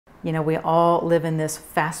You know, we all live in this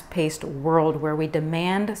fast-paced world where we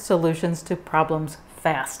demand solutions to problems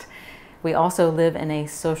fast. We also live in a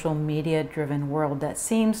social media-driven world that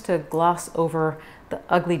seems to gloss over the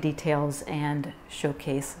ugly details and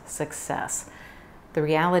showcase success. The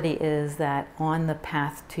reality is that on the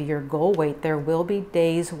path to your goal weight, there will be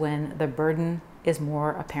days when the burden is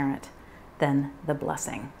more apparent than the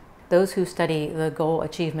blessing. Those who study the goal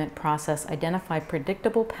achievement process identify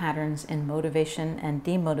predictable patterns in motivation and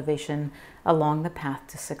demotivation along the path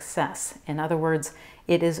to success. In other words,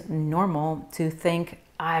 it is normal to think,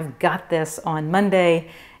 I've got this on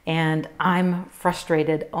Monday and I'm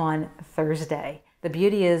frustrated on Thursday. The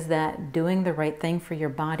beauty is that doing the right thing for your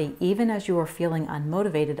body, even as you are feeling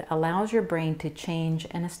unmotivated, allows your brain to change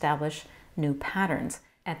and establish new patterns.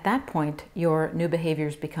 At that point, your new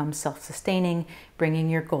behaviors become self-sustaining, bringing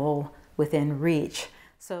your goal within reach.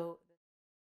 So